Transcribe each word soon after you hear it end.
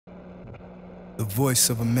The voice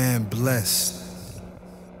of a man blessed.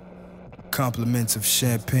 Compliments of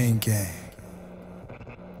Champagne Gang.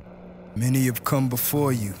 Many have come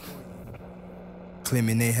before you,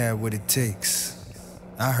 claiming they had what it takes.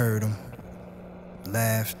 I heard them,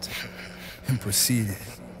 laughed, and proceeded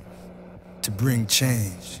to bring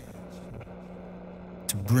change,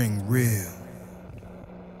 to bring real,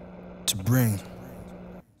 to bring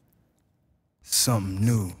something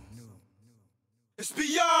new. It's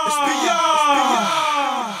beyond. It's beyond.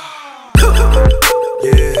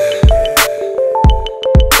 Yeah.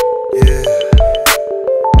 Yeah.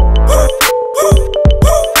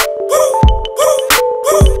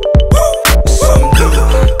 Something new.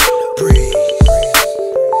 Breeze.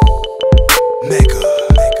 Mega.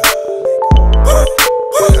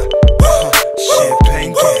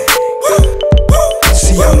 Champagne Gang.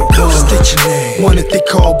 See, I'm the one. State your name. One that they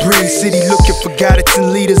call Breeze. City looking for guidance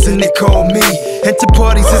and leaders, and they call me. Enter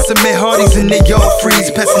parties and some Hardies and they all freeze.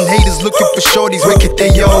 Passing haters looking for shorties, where could they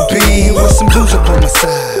all be? With some booze up on my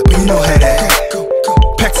side, but you know how that go.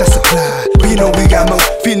 Packs I supply, but you know we got more.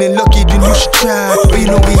 Feeling lucky, then you should try, but you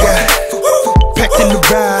know we got packed in the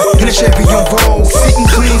ride, in a Chevy on roll. Sitting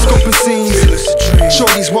clean, scoping scenes.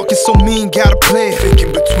 Shorties walking so mean, gotta play it.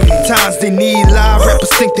 Times they need live rappers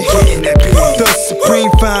think they hitting that beat. The Supreme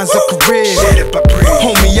finds a career.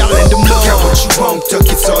 Homie, y'all in the mall. Got what you want, duck,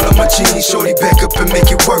 it's all on my jeans. Shorty back up and make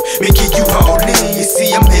it work, making you all lean. You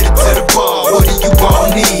see, I'm headed to the bar, what do you all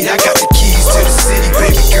need? I got the keys to the city,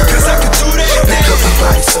 baby girl, cause I can do that. Back up and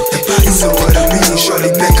body something, you know what I mean.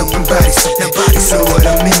 Shorty back up and body something, you know what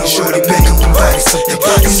I mean. Shorty back up and body something, you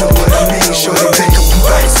know what I mean. Shorty back up and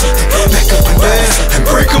body something, back up and body something.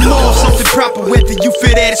 Break them off, something proper, whether you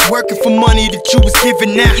feel that it's working for money that you was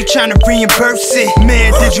giving out. You tryna reimburse it.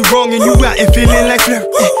 Man, did you wrong and you out and feeling like flirt.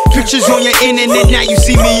 Pictures on your internet, now you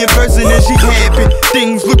see me in person and she happy.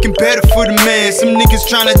 Things looking better for the man. Some niggas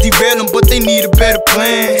tryna derail them, but they need a better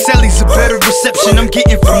plan. Sally's a better reception I'm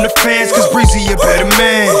getting from the fans, cause Breezy a better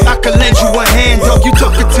man. I could lend you a hand, dog, you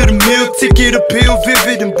talking to the meal ticket appeal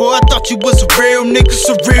vivid. And boy, I thought you was a real nigga,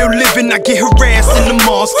 so real living. I get harassed in the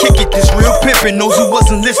malls, kick it, this real pimpin'. Those who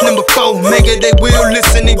wasn't listening before, mega they will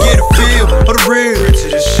listen and get a feel of the real.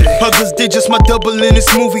 Others did just my double in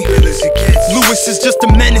this movie. Lewis is just a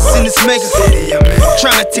menace in this mega.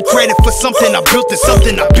 Tryna take credit for something I built and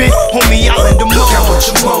something I been. Homie, y'all in the mall. Got what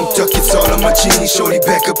you want, duck, it's all on my jeans. Shorty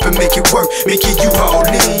back up and make it work, making you all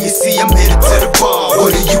lean. You see, I'm headed to the bar, what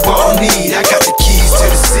do you all need? I got the keys to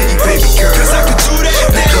the city, baby girl, cause I can do that.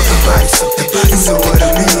 Back up and body something, you know what I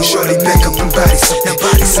mean. Shorty back up and body something, you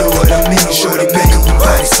know what I mean. Shorty back up and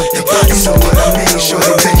body something, you know what I mean.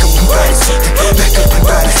 Shorty back up and body something, back up and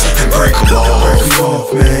body something. Break them off,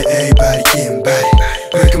 man, everybody getting body.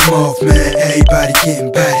 Break them off, man, everybody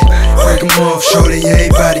getting body. Break them off, shorty,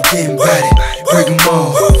 everybody getting body. Break them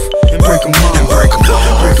off, and break them off, and break them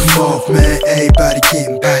off. Break them off, man, everybody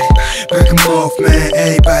getting body. Break them off, man,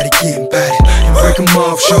 everybody getting body. And break them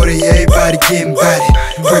off, shorty, everybody getting body.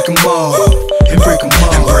 Break them off, and break them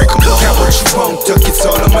off, and break them off. Got what you want, duck, it's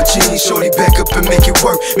all on my jeans. Shorty back up and make it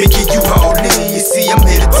work, making you all lean. You see, I'm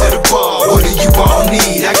headed to the bar, what do you all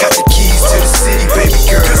need? I got the keys to the city, baby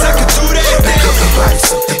girl, cause I can do that. Back up and body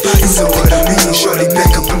something, you know what I mean. Shorty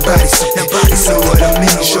back up and body something, you know what I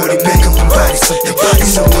mean. Shorty back up and body something, you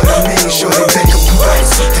know what I mean. Shorty back up and body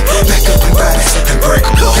something, back up and body something. Break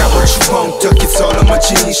them off. Got what you want, duck, it's all on my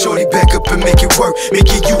jeans. Shorty back up and make it work,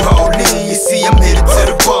 making you all lean. You see, I'm headed